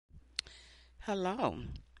Hello,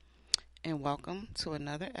 and welcome to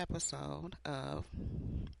another episode of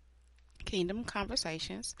Kingdom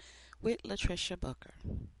Conversations with Latricia Booker.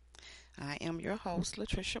 I am your host,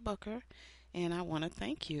 Latricia Booker, and I want to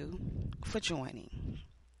thank you for joining.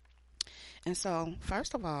 And so,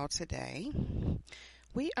 first of all, today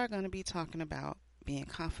we are going to be talking about being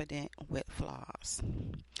confident with flaws.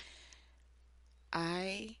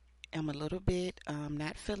 I am a little bit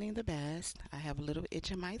not feeling the best. I have a little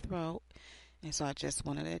itch in my throat. And so I just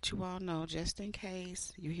want to let you all know, just in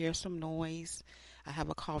case you hear some noise, I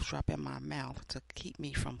have a cough drop in my mouth to keep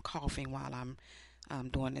me from coughing while I'm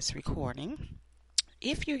doing this recording.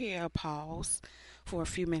 If you hear a pause for a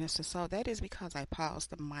few minutes or so, that is because I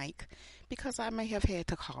paused the mic because I may have had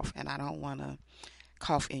to cough and I don't want to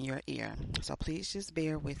cough in your ear. So please just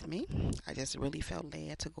bear with me. I just really felt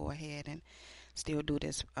led to go ahead and still do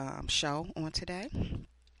this show on today.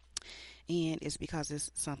 And it's because it's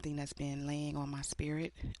something that's been laying on my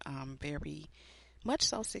spirit very much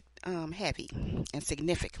so heavy and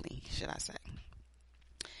significantly, should I say.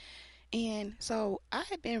 And so I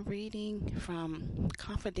had been reading from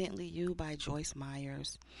Confidently You by Joyce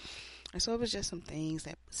Myers. And so it was just some things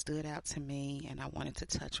that stood out to me, and I wanted to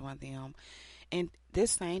touch on them. And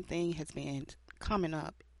this same thing has been coming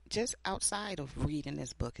up just outside of reading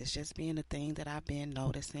this book. It's just been a thing that I've been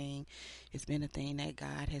noticing. It's been a thing that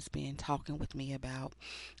God has been talking with me about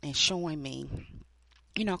and showing me,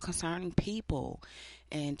 concerning people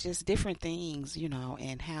and just different things,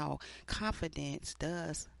 and how confidence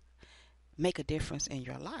does make a difference in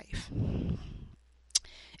your life.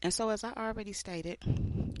 And so, as I already stated,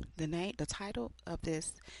 the title of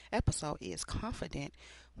this episode is Confident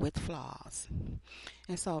with Flaws.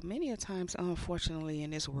 And so, many a times, unfortunately, in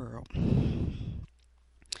this world,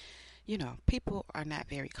 people are not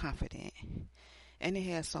very confident. And it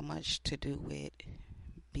has so much to do with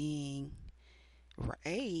being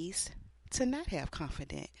raised to not have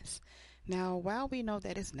confidence. Now, while we know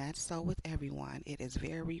that it's not so with everyone, it is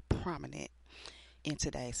very prominent in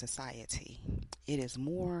today's society. It is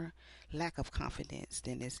more lack of confidence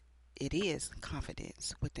than it is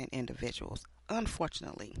confidence within individuals,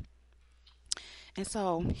 unfortunately. And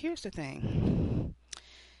so here's the thing.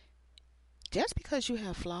 Just because you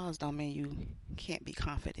have flaws don't mean you can't be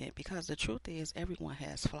confident, because the truth is everyone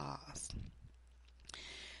has flaws.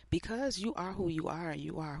 Because you are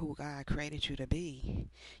you are who God created you to be,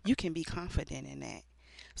 you can be confident in that.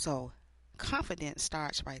 So confidence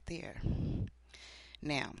starts right there.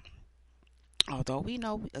 Now, although we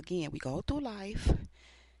know, again, we go through life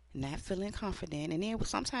not feeling confident, and then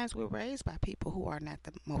sometimes we're raised by people who are not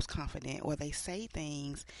the most confident, or they say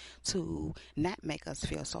things to not make us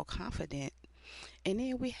feel so confident. And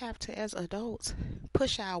then we have to, as adults,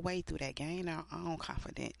 push our way through that, gain our own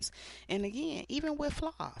confidence. And again, even with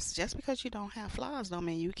flaws, just because you don't have flaws don't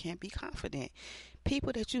mean you can't be confident.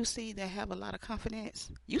 People that you see that have a lot of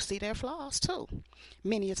confidence, you see their flaws too,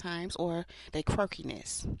 many a times, or their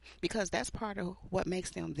quirkiness, because that's part of what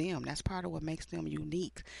makes them them. That's part of what makes them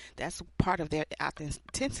unique. That's part of their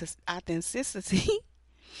authenticity.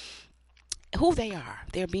 Who they are.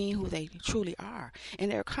 They're being who they truly are.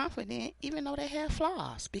 And they're confident even though they have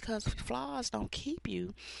flaws, because flaws don't keep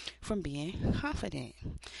you from being confident.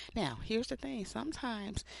 Now, here's the thing.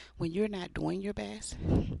 Sometimes when you're not doing your best,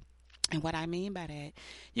 and what I mean by that,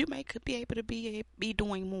 you could be able to be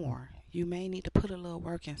doing more. You may need to put a little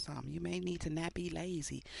work in something. You may need to not be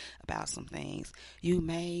lazy about some things. You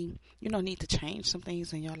may, need to change some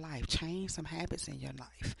things in your life, change some habits in your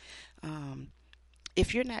life.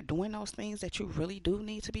 If you're not doing those things that you really do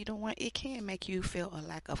need to be doing, it can make you feel a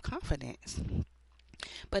lack of confidence.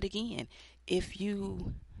 But again, if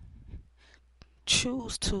you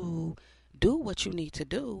choose to do what you need to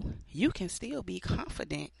do, you can still be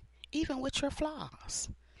confident even with your flaws.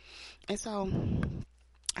 And so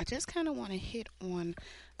I just kind of want to hit on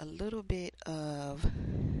a little bit of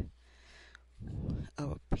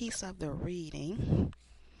a piece of the reading.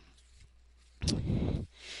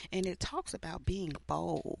 And it talks about being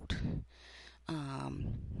bold,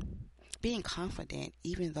 being confident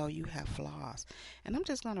even though you have flaws. And I'm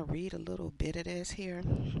just going to read a little bit of this here.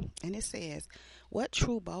 And it says, what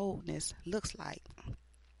true boldness looks like.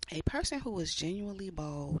 A person who is genuinely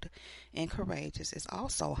bold and courageous is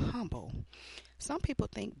also humble. Some people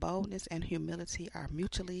think boldness and humility are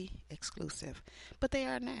mutually exclusive, but they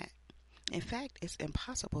are not. In fact, it's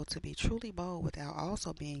impossible to be truly bold without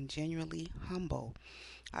also being genuinely humble.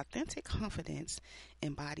 Authentic confidence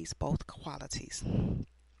embodies both qualities.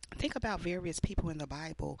 Think about various people in the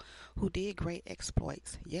Bible who did great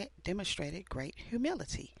exploits, yet demonstrated great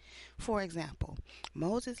humility. For example,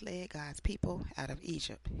 Moses led God's people out of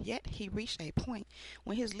Egypt, yet he reached a point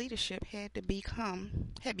when his leadership had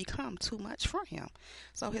become too much for him.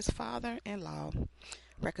 So his father-in-law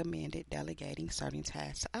recommended delegating certain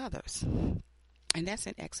tasks to others. And that's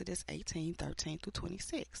in Exodus 18:13 through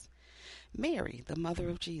 26. Mary, the mother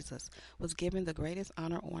of Jesus, was given the greatest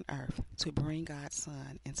honor on earth to bring God's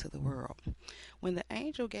Son into the world. When the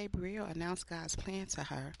angel Gabriel announced God's plan to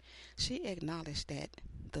her, she acknowledged that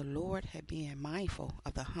the Lord had been mindful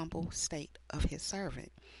of the humble state of his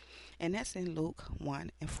servant. And that's in Luke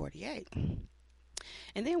 1:48.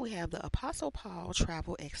 And then we have the Apostle Paul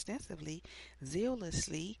traveled extensively,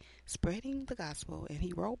 zealously spreading the gospel, and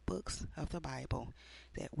he wrote books of the Bible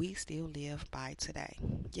that we still live by today.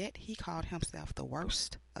 Yet he called himself the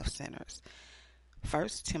worst of sinners.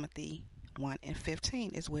 1 Timothy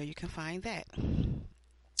 1:15 is where you can find that.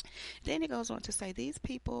 Then he goes on to say these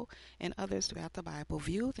people and others throughout the Bible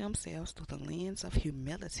view themselves through the lens of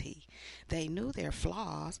humility. They knew their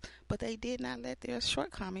flaws, but they did not let their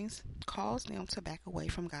shortcomings cause them to back away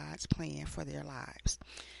from God's plan for their lives.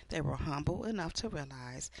 They were humble enough to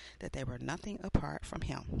realize that they were nothing apart from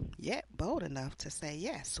him, yet bold enough to say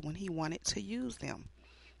yes when he wanted to use them.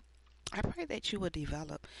 I pray that you will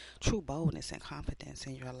develop true boldness and confidence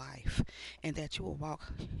in your life, and that you will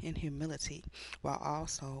walk in humility while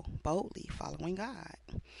also boldly following God.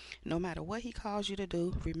 No matter what he calls you to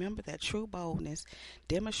do, remember that true boldness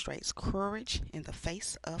demonstrates courage in the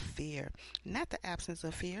face of fear, not the absence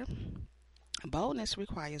of fear. Boldness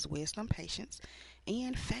requires wisdom, patience,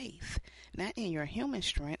 and faith, not in your human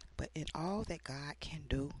strength, but in all that God can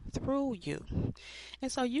do through you.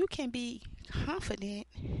 And so you can be confident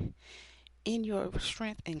in your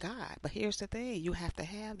strength in God. But here's the thing, you have to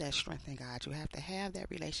have that strength in God. You have to have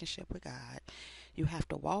that relationship with God. You have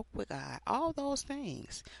to walk with God. All those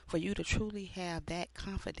things for you to truly have that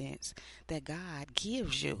confidence that God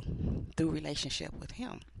gives you through relationship with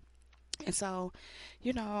him. And so,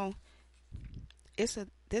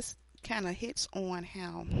 this kind of hits on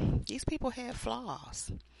how these people had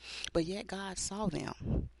flaws, but yet God saw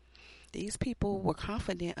them. These people were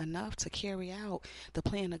confident enough to carry out the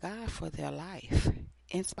plan of God for their life,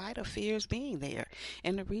 in spite of fears being there.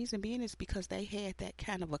 And the reason being is because they had that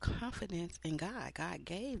kind of a confidence in God. God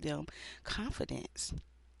gave them confidence.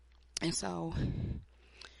 And so,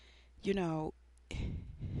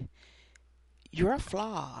 your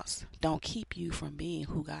flaws don't keep you from being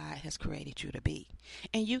who God has created you to be.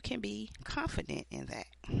 And you can be confident in that.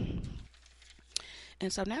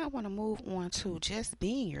 And so now I want to move on to just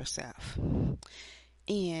being yourself.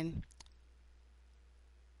 And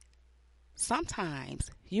sometimes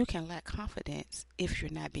you can lack confidence if you're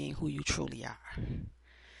not being who you truly are.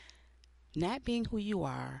 Not being who you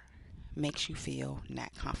are makes you feel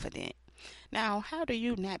not confident. Now, how do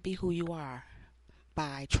you not be who you are?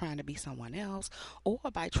 By trying to be someone else, or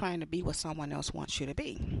by trying to be what someone else wants you to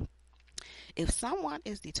be. If someone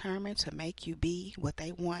is determined to make you be what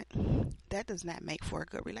they want, that does not make for a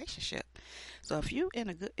good relationship. So if you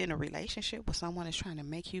in a relationship where someone is trying to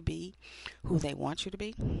make you be who they want you to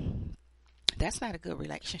be, that's not a good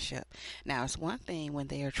relationship. Now, it's one thing when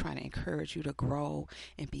they are trying to encourage you to grow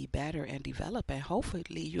and be better and develop, and hopefully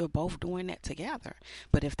you're both doing that together.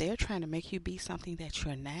 But if they're trying to make you be something that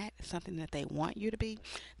you're not, something that they want you to be,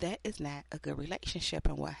 that is not a good relationship.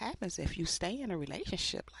 And what happens if you stay in a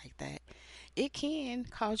relationship like that, it can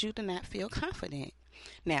cause you to not feel confident.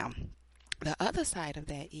 Now, the other side of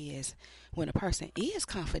that is when a person is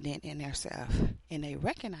confident in themselves and they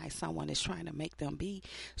recognize someone is trying to make them be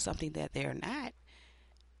something that they're not.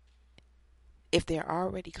 If they're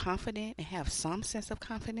already confident and have some sense of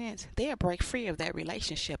confidence, they'll break free of that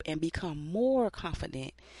relationship and become more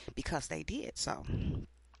confident because they did so.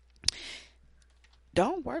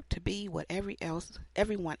 Don't work to be what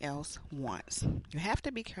everyone else wants. You have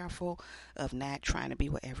to be careful of not trying to be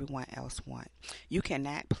what everyone else wants. You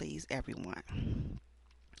cannot please everyone.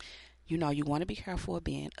 You want to be careful of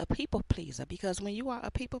being a people pleaser, because when you are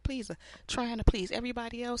a people pleaser, trying to please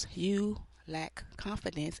everybody else, you lack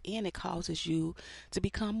confidence, and it causes you to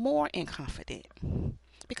become more inconfident.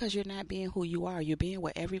 Because you're not being who you are. You're being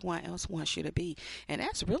what everyone else wants you to be. And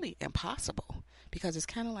that's really impossible, because it's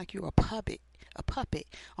kind of like you're a puppet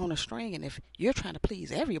on a string. And if you're trying to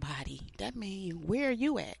please everybody, that means, where are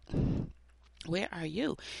you at? Where are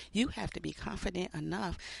you? You have to be confident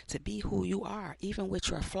enough to be who you are, even with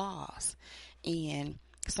your flaws. And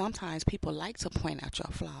sometimes people like to point out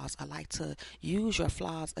your flaws, or like to use your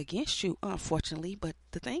flaws against you, unfortunately. But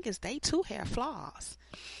the thing is, they too have flaws.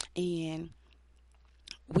 And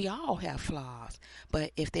we all have flaws,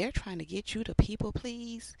 but if they're trying to get you to people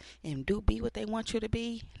please and be what they want you to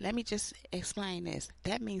be, let me just explain this.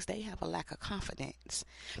 That means they have a lack of confidence,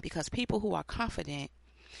 because people who are confident,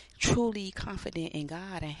 truly confident in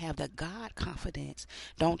God and have the God confidence,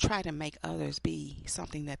 don't try to make others be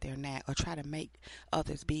something that they're not, or try to make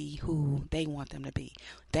others be who they want them to be.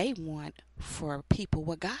 They want for people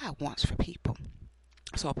what God wants for people.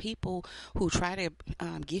 So people who try to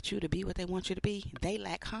get you to be what they want you to be, they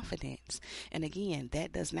lack confidence. And again,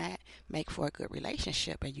 that does not make for a good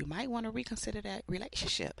relationship. And you might want to reconsider that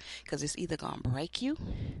relationship, because it's either going to break you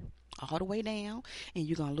all the way down and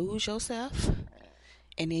you're going to lose yourself.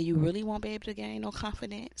 And then you really won't be able to gain no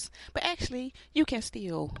confidence. But actually, you can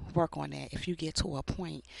still work on that if you get to a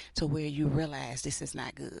point to where you realize this is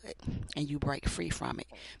not good and you break free from it.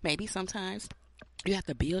 Maybe sometimes you have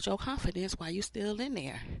to build your confidence while you're still in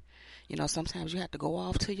there. You know, sometimes you have to go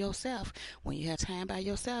off to yourself when you have time by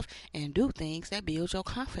yourself and do things that build your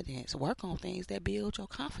confidence. Work on things that build your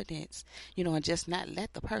confidence. You know, and just not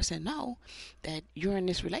let the person know that you're in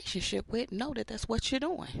this relationship with know that that's what you're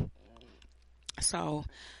doing. So,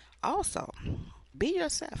 also, be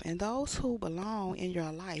yourself, and those who belong in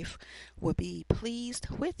your life will be pleased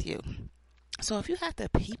with you. So, if you have to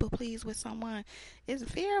people please with someone, it's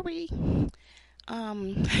very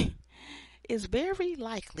um it's very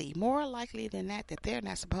likely, more likely than that, that they're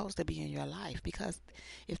not supposed to be in your life. Because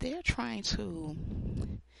if they're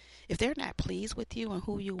not pleased with you and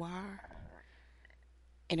who you are,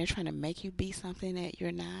 and they're trying to make you be something that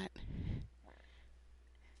you're not,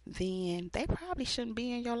 then they probably shouldn't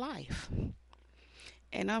be in your life.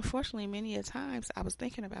 And unfortunately, many a times, I was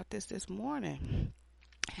thinking about this morning,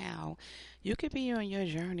 how you could be on your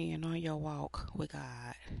journey and on your walk with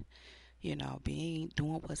God, you know, doing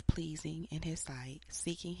what's pleasing in His sight,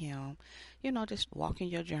 seeking Him, you know, just walking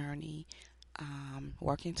your journey,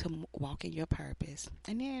 working to walk in your purpose.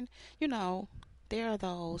 And then, you know, there are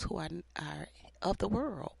those who are of the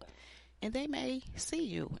world, and they may see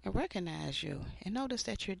you and recognize you and notice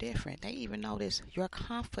that you're different. They even notice your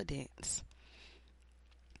confidence.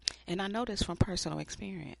 And I know this from personal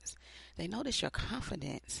experience. They notice your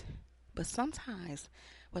confidence, but sometimes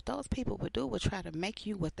what those people would do would try to make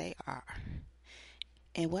you what they are.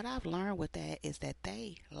 And what I've learned with that is that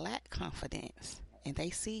they lack confidence, and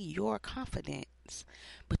they see your confidence,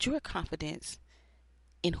 but your confidence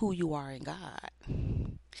in who you are in God.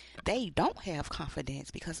 They don't have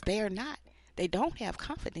confidence because they don't have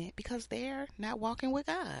confidence because they're not walking with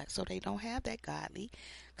God. So they don't have that godly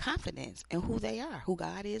confidence in who they are, who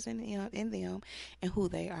God is in them, and who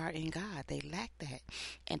they are in God. They lack that.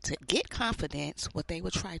 And to get confidence, what they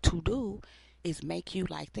would try to do is make you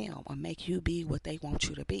like them, or make you be what they want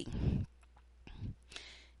you to be.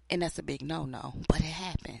 And that's a big no-no, but it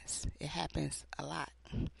happens. It happens a lot.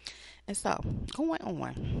 And so, going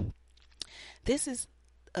on, this is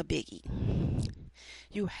a biggie.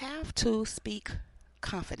 You have to speak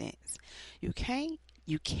confidence. You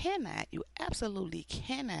absolutely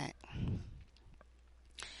cannot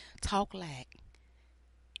talk lack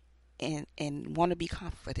and want to be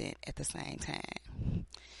confident at the same time.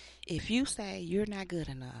 If you say you're not good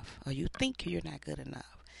enough, or you think you're not good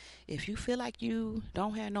enough, if you feel like you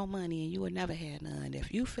don't have no money and you will never have none,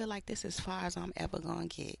 if you feel like this is as far as I'm ever going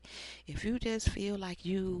to get, if you just feel like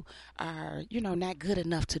you are, not good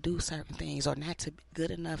enough to do certain things, or not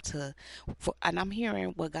good enough and I'm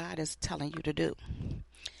hearing what God is telling you to do.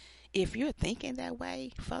 If you're thinking that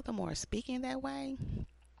way, furthermore, speaking that way,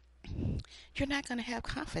 you're not going to have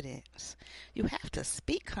confidence. You have to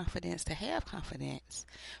speak confidence to have confidence.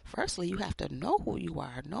 Firstly, you have to know who you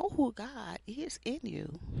are, know who God is in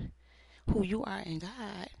you, who you are in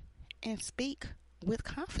God, and speak with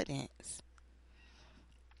confidence.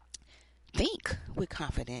 Think with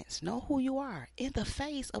confidence. Know who you are in the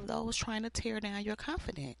face of those trying to tear down your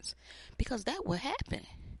confidence, because that will happen.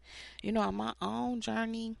 On my own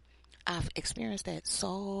journey, I've experienced that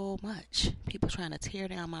so much. People trying to tear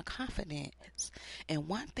down my confidence. And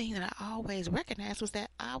one thing that I always recognized was that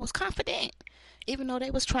I was confident, even though they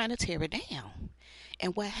was trying to tear it down.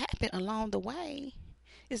 And what happened along the way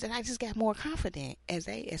is that I just got more confident. As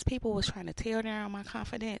people was trying to tear down my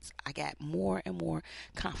confidence, I got more and more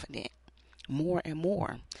confident. More and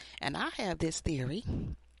more. And I have this theory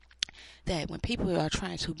that when people are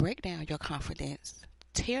trying to break down your confidence,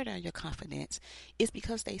 tear down your confidence, is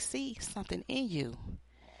because they see something in you,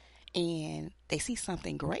 and they see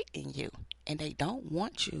something great in you, and they don't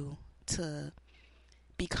want you to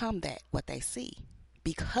become what they see,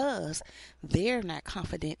 because they're not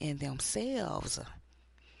confident in themselves.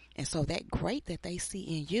 And so that great that they see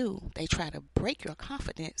in you, they try to break your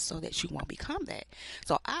confidence so that you won't become that.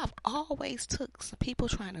 So I've always took some people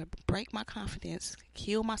trying to break my confidence,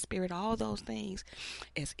 kill my spirit, all those things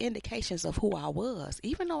as indications of who I was.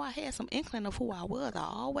 Even though I had some inkling of who I was, I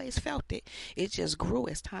always felt it. It just grew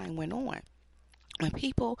as time went on. When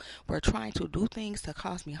people were trying to do things to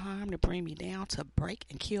cause me harm, to bring me down, to break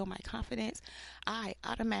and kill my confidence, I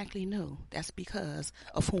automatically knew that's because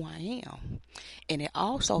of who I am. And it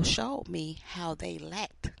also showed me how they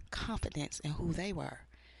lacked confidence in who they were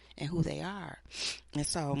and who they are. And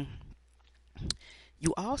so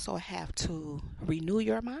you also have to renew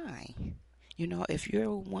your mind. You know, if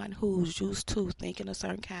you're one who's used to thinking a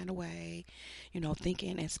certain kind of way,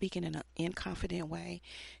 thinking and speaking in an inconfident way,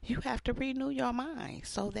 you have to renew your mind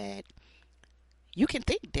so that you can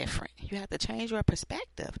think different. You have to change your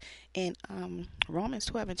perspective. And Romans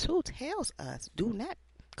 12:2 tells us, do not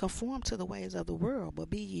conform to the ways of the world,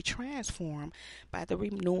 but be ye transformed by the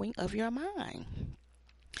renewing of your mind.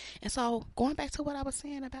 And so going back to what I was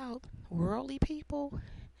saying about worldly people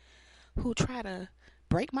who try to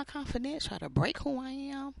break my confidence, try to break who I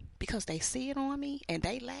am because they see it on me and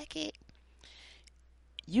they lack it.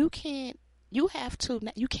 You cannot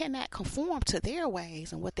conform to their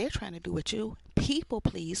ways and what they're trying to do with you. People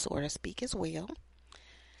please, so to speak, as well.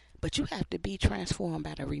 But you have to be transformed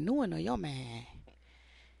by the renewing of your mind.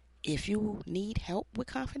 If you need help with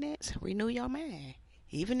confidence, renew your mind.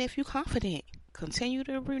 Even if you're confident, continue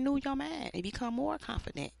to renew your mind and become more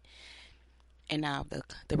confident. And now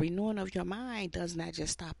the renewing of your mind does not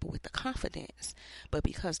just stop with the confidence, but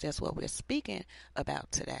because that's what we're speaking about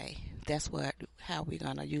today, that's how we're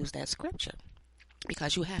going to use that scripture.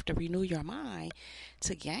 Because you have to renew your mind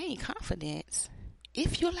to gain confidence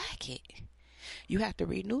if you lack it. You have to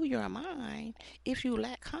renew your mind if you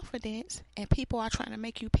lack confidence and people are trying to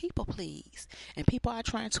make you people please and people are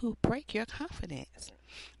trying to break your confidence.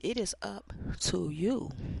 It is up to you.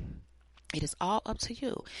 It is all up to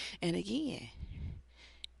you. And again,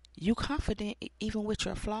 you confident even with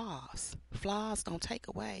your flaws. Flaws don't take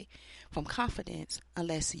away from confidence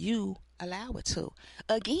unless you allow it to.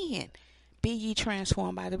 Again, be ye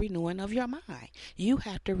transformed by the renewing of your mind. You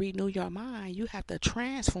have to renew your mind. You have to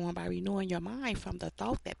transform by renewing your mind from the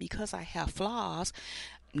thought that because I have flaws,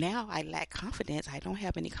 now I lack confidence. I don't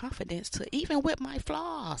have any confidence to even with my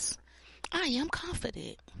flaws. I am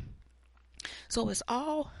confident. So it's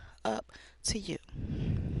all up to you.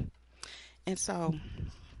 And so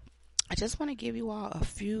I just want to give you all a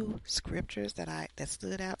few scriptures that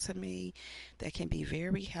stood out to me that can be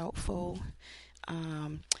very helpful.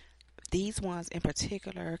 These ones in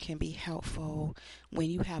particular can be helpful when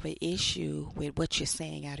you have an issue with what you're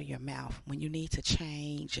saying out of your mouth, when you need to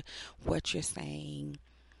change what you're saying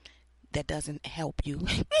that doesn't help you.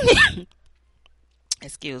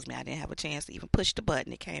 Excuse me, I didn't have a chance to even push the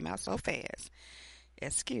button. It came out so fast.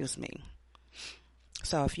 Excuse me.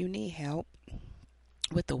 So if you need help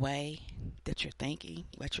with the way that you're thinking,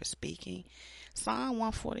 what you're speaking, Psalm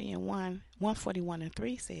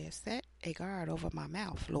 141:3 says, set a guard over my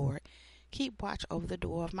mouth, Lord. Keep watch over the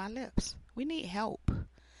door of my lips. We need help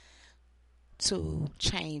to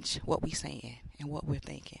change what we're saying and what we're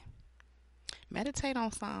thinking. Meditate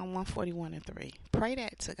on Psalm 141:3. Pray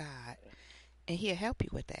that to God, and He'll help you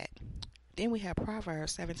with that. Then we have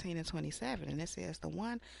Proverbs 17:27, and it says, the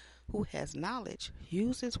one who has knowledge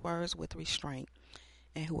uses words with restraint,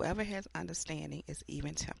 and whoever has understanding is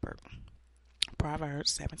even-tempered.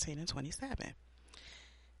 Proverbs 17:27.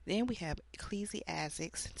 Then we have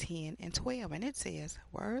Ecclesiastes 10:12, and it says,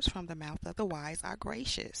 words from the mouth of the wise are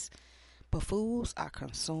gracious, but fools are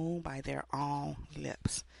consumed by their own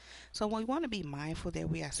lips. So we want to be mindful that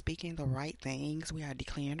we are speaking the right things, we are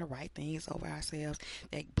declaring the right things over ourselves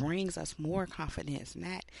that brings us more confidence,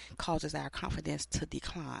 not causes our confidence to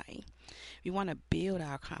decline. We want to build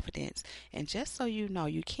our confidence. And just so you know,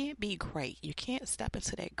 you can't be great. You can't step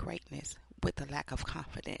into that greatness with the lack of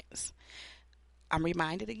confidence. I'm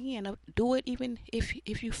reminded again of do it even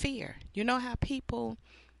if you fear. You know how people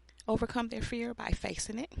overcome their fear by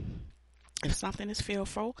facing it? If something is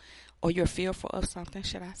fearful, or you're fearful of something,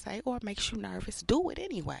 should I say, or it makes you nervous, do it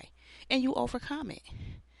anyway, and you overcome it.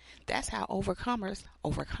 That's how overcomers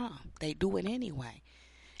overcome. They do it anyway.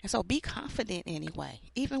 And so be confident anyway,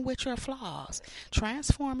 even with your flaws.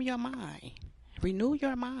 Transform your mind. Renew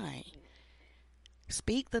your mind.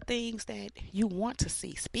 Speak the things that you want to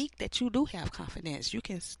see. Speak that you do have confidence. You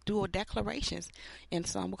can do declarations, and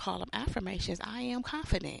some will call them affirmations. I am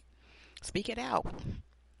confident. Speak it out.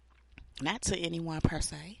 Not to anyone per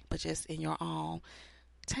se, but just in your own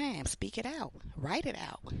time. Speak it out. Write it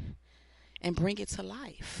out. And bring it to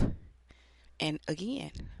life. And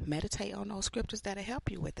again, meditate on those scriptures that'll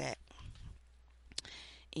help you with that.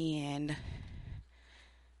 And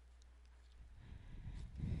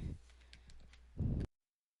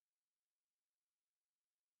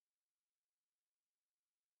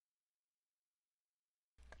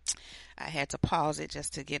I had to pause it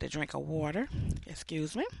just to get a drink of water.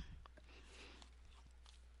 Excuse me.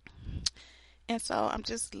 And so I'm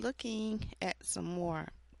just looking at some more,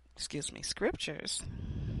 scriptures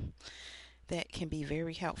that can be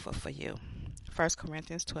very helpful for you. 1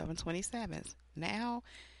 Corinthians 12:27. Now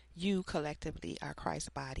you collectively are Christ's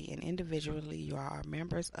body, and individually you are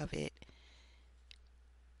members of it,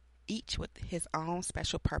 each with his own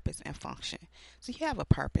special purpose and function. So you have a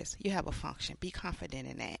purpose, you have a function. Be confident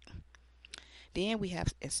in that. Then we have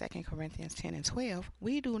in 2 Corinthians 10:12,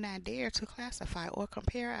 we do not dare to classify or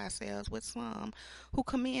compare ourselves with some who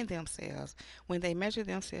commend themselves. When they measure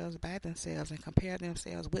themselves by themselves and compare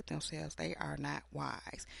themselves with themselves, they are not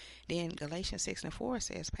wise. Then Galatians 6:4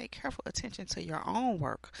 says, pay careful attention to your own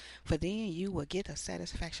work, for then you will get the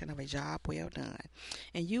satisfaction of a job well done.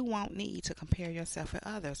 And you won't need to compare yourself with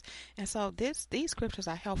others. And so these scriptures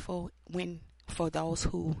are helpful for those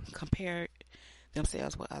who compare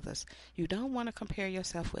themselves with others. You don't want to compare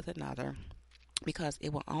yourself with another, because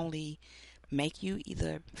it will only make you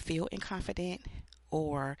either feel inconfident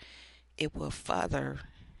or it will further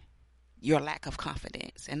your lack of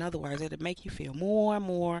confidence. In other words, it'll make you feel more and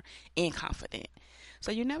more inconfident.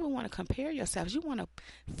 So you never want to compare yourselves. You want to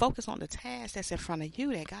focus on the task that's in front of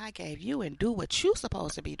you that God gave you and do what you're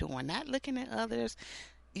supposed to be doing, not looking at others,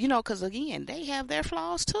 because again, they have their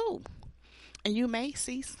flaws too. And you may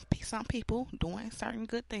see some people doing certain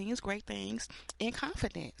good things, great things, in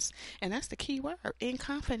confidence. And that's the key word, in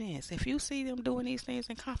confidence. If you see them doing these things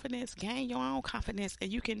in confidence, gain your own confidence,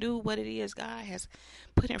 and you can do what it is God has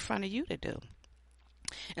put in front of you to do.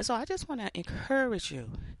 And so I just want to encourage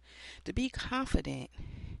you to be confident,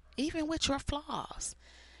 even with your flaws.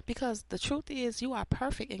 Because the truth is, you are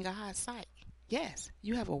perfect in God's sight. Yes,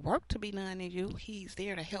 you have a work to be done in you. He's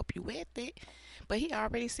there to help you with it. But he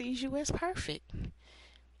already sees you as perfect.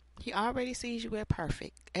 He already sees you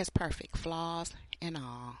as perfect, flaws and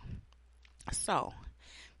all. So,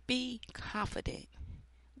 be confident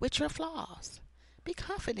with your flaws. Be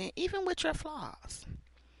confident even with your flaws.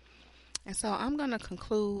 And so I'm going to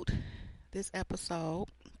conclude this episode.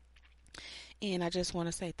 And I just want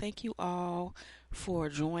to say thank you all for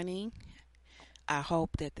joining. I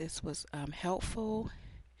hope that this was helpful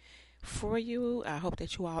for you. I hope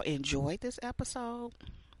that you all enjoyed this episode.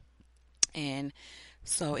 And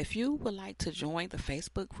so if you would like to join the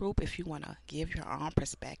Facebook group, if you want to give your own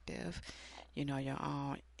perspective, your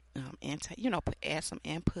own add some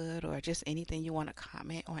input, or just anything you want to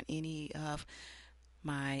comment on any of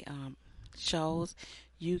my shows,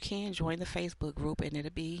 you can join the Facebook group, and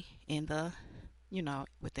it'll be in the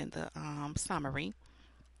within the summary.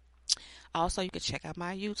 Also, you can check out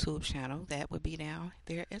my YouTube channel. That would be down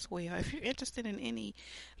there as well. If you're interested in any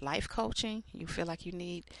life coaching, you feel like you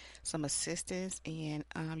need some assistance, and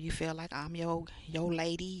you feel like I'm your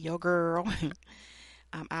lady, your girl,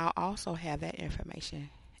 I'll also have that information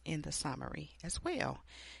in the summary as well.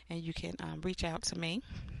 And you can reach out to me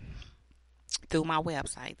through my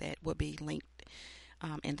website. That will be linked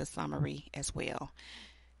in the summary as well.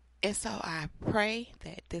 And so I pray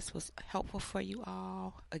that this was helpful for you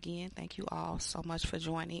all. Again, thank you all so much for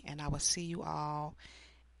joining, and I will see you all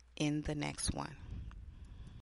in the next one.